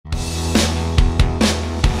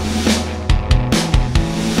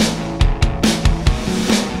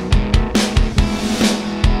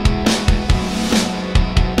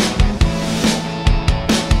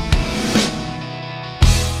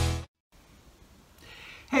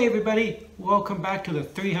Hey everybody, welcome back to the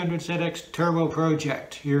 300ZX Turbo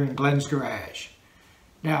project here in Glenn's garage.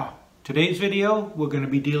 Now, today's video we're going to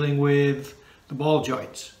be dealing with the ball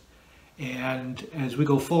joints, and as we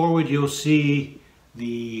go forward you'll see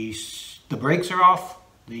the brakes are off,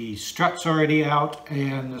 the struts already out,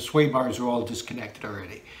 and the sway bars are all disconnected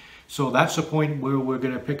already. So that's the point where we're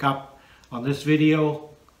going to pick up on this video.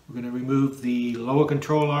 We're going to remove the lower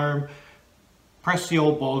control arm, press the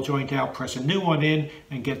old ball joint out, press a new one in,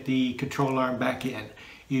 and get the control arm back in.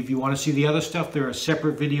 If you want to see the other stuff, there are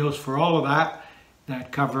separate videos for all of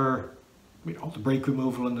that cover, the brake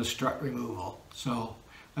removal and the strut removal. So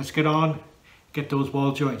let's get on, get those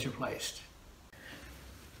ball joints replaced.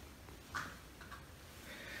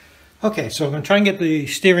 Okay, so I'm going to try and get the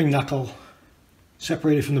steering knuckle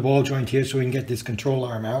separated from the ball joint here so we can get this control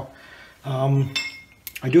arm out.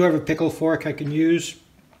 I do have a pickle fork I can use,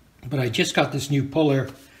 but I just got this new puller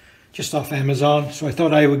just off Amazon, so I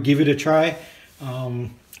thought I would give it a try.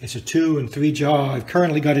 It's a 2 and 3 jaw. I've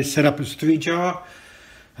currently got it set up as 3 jaw.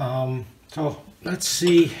 So let's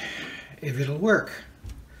see if it'll work.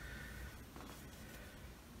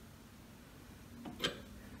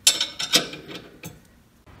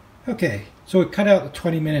 Okay, so it cut out the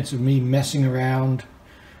 20 minutes of me messing around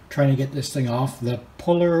trying to get this thing off. The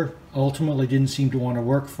puller ultimately didn't seem to want to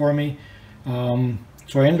work for me.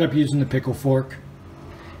 So I ended up using the pickle fork,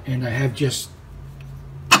 and I have just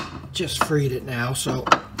freed it now, so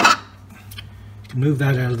I can move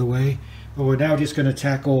that out of the way. But we're now just going to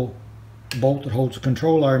tackle the bolt that holds the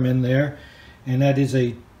control arm in there, and that is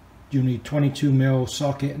you need 22mm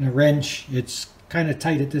socket and a wrench. It's kind of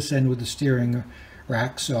tight at this end with the steering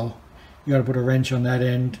rack, so you got to put a wrench on that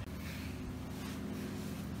end.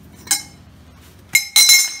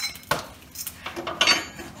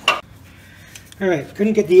 Alright,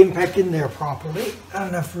 couldn't get the impact in there properly, not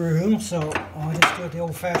enough room, so I'll just do it the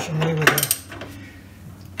old-fashioned way with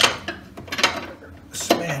a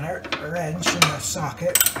spanner, a wrench, and a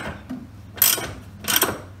socket.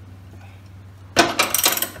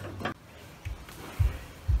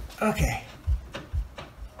 Okay.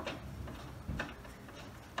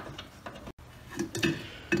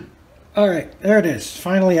 Alright, there it is,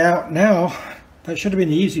 finally out. Now, that should have been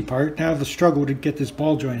the easy part. Now the struggle to get this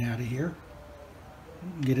ball joint out of here.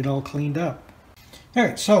 Get it all cleaned up.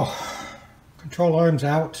 Alright, so control arms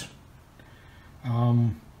out.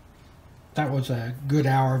 That was a good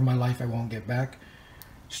hour of my life I won't get back.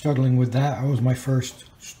 Struggling with that. That was my first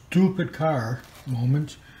stupid car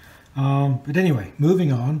moment. But anyway,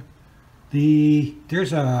 moving on.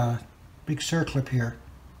 There's a big circlip here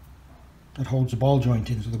that holds the ball joint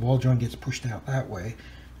in, so the ball joint gets pushed out that way.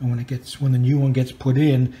 And when the new one gets put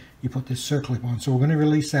in, you put this circlip on. So we're going to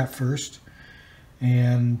release that first.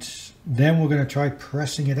 And then we're going to try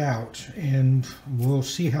pressing it out, and we'll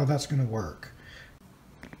see how that's going to work.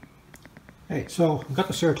 Okay, so I've got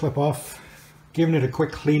the circlip off, giving it a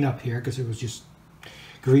quick clean up here because it was just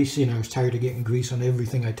greasy and I was tired of getting grease on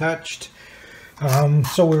everything I touched.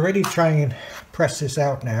 So we're ready to try and press this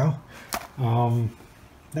out now. I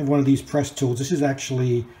have one of these press tools. This is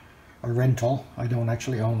actually a rental. I don't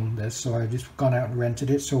actually own this, so I've just gone out and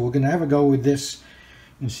rented it. So we're going to have a go with this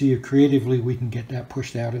and see if creatively we can get that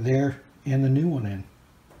pushed out of there and the new one in.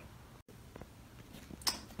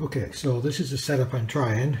 Okay, so this is the setup I'm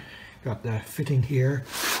trying. Got the fitting here.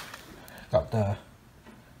 Got the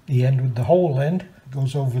end with the hole end. It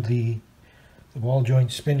goes over the ball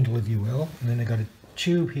joint spindle, if you will. And then I got a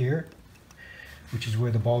tube here, which is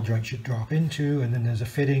where the ball joint should drop into. And then there's a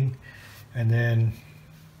fitting. And then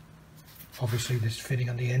obviously this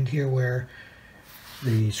fitting on the end here where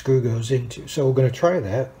the screw goes into. So we're going to try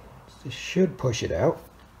that. This should push it out.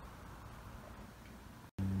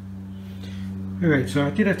 Alright, so I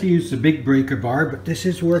did have to use the big breaker bar, but this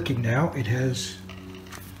is working now. It has,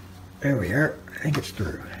 there we are, I think it's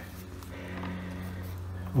through.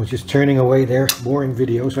 I was just turning away there, boring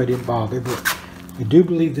video, so I didn't bother, but I do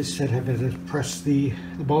believe this set has to press the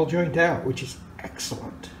ball joint out, which is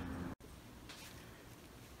excellent.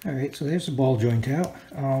 Alright, so there's the ball joint out.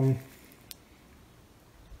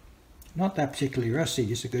 Not that particularly rusty,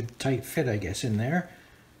 just a good tight fit, I guess, in there.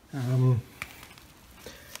 So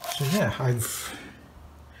yeah, I've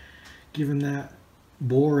given that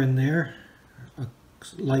bore in there a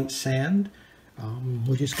light sand.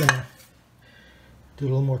 We're just gonna do a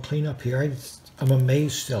little more cleanup here. I'm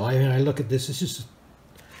amazed still. I mean, I look at this. This is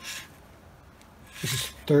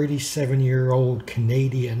 37-year-old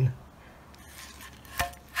Canadian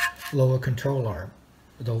lower control arm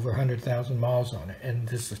with over 100,000 miles on it, and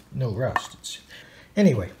this is no rust.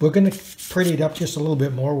 Anyway, we're going to pretty it up just a little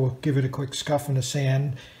bit more. We'll give it a quick scuff in the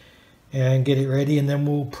sand and get it ready, and then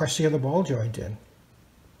we'll press the other ball joint in.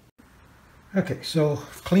 Okay, so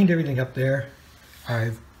I've cleaned everything up there.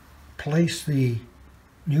 I've placed the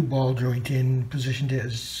new ball joint in, positioned it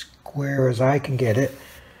as square as I can get it.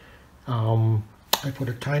 I put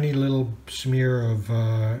a tiny little smear of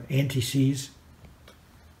anti-seize,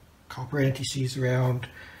 copper anti-seize around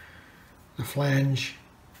the flange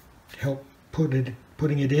to help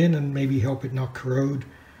putting it in and maybe help it not corrode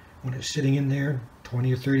when it's sitting in there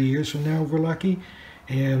 20 or 30 years from now if we're lucky.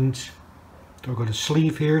 And I've got a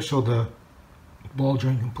sleeve here so the ball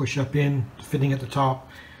joint can push up in, fitting at the top,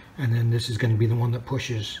 and then this is going to be the one that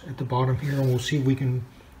pushes at the bottom here, and we'll see if we can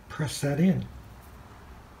press that in.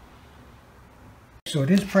 So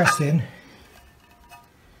it is pressed in.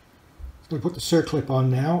 So we put the circlip on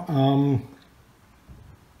now.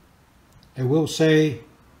 I will say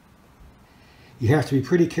you have to be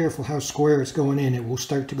pretty careful how square it's going in. It will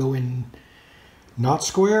start to go in not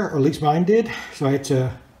square, or at least mine did. So I had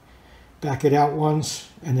to back it out once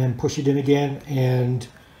and then push it in again, and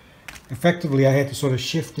effectively I had to sort of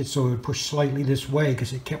shift it so it would push slightly this way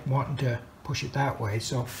because it kept wanting to push it that way.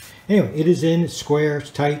 So anyway, it is in, it's square,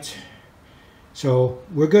 it's tight. So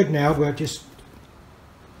we're good now, but just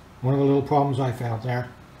one of the little problems I found there.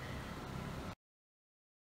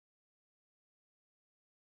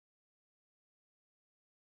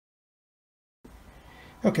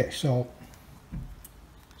 Okay, so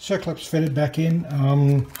circlip's fitted back in.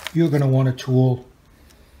 You're going to want a tool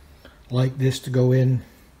like this to go in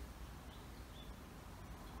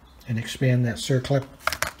and expand that circlip,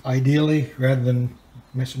 ideally, rather than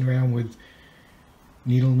messing around with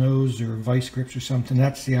needle nose or vice grips or something.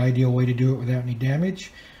 That's the ideal way to do it without any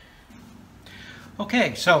damage.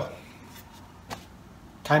 Okay, so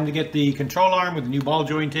time to get the control arm with the new ball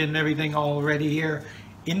joint in and everything all ready here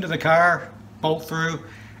into the car, bolt through,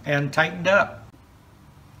 and tightened up.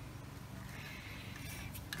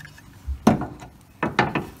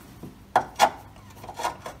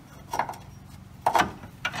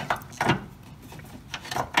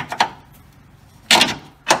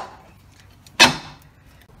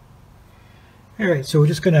 Alright, so we're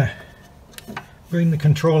just going to bring the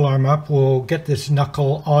control arm up. We'll get this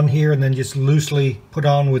knuckle on here and then just loosely put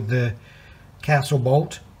on with the castle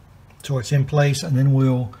bolt so it's in place, and then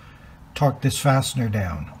we'll torque this fastener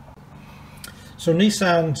down. So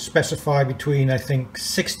Nissan specify between, I think,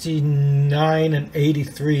 69 and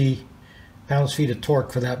 83 pounds-feet of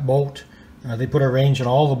torque for that bolt. They put a range on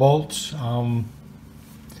all the bolts. I'm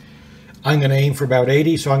going to aim for about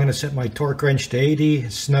 80, so I'm going to set my torque wrench to 80,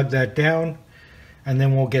 snug that down, and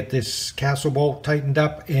then we'll get this castle bolt tightened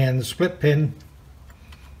up and the split pin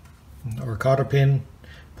or cotter pin,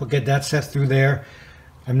 we'll get that set through there.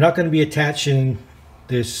 I'm not going to be attaching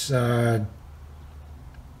this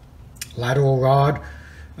lateral rod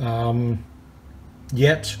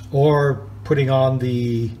yet, or putting on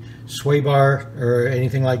the sway bar or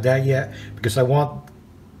anything like that yet, because I want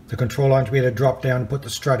the control arm to be able to drop down and put the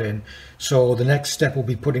strut in. So the next step will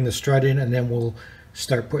be putting the strut in, and then we'll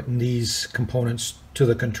start putting these components to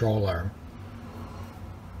the control arm.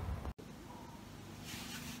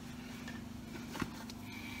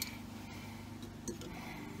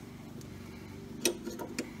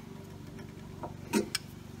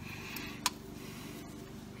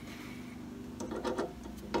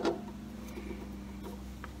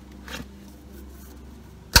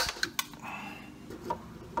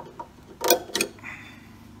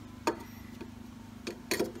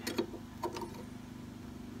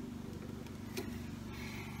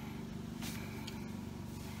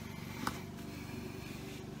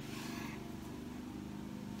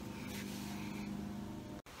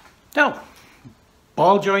 Now,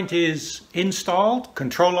 ball joint is installed,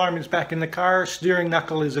 control arm is back in the car, steering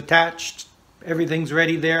knuckle is attached, everything's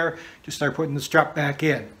ready there. Just start putting the strap back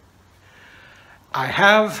in. I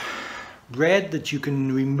have read that you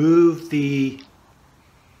can remove the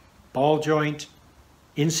ball joint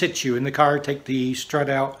in situ in the car, take the strut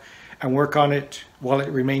out and work on it while it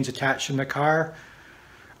remains attached in the car.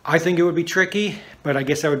 I think it would be tricky, but I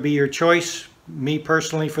guess that would be your choice. Me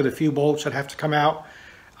personally, for the few bolts that have to come out,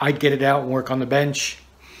 I'd get it out and work on the bench.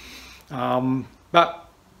 But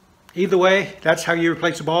either way, that's how you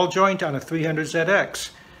replace a ball joint on a 300ZX.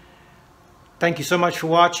 Thank you so much for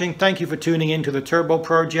watching. Thank you for tuning into the Turbo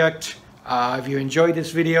Project. If you enjoyed this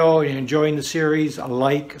video and you're enjoying the series, a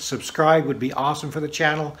like, subscribe would be awesome for the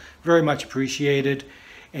channel. Very much appreciated.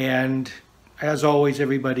 And as always,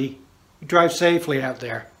 everybody, drive safely out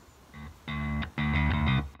there.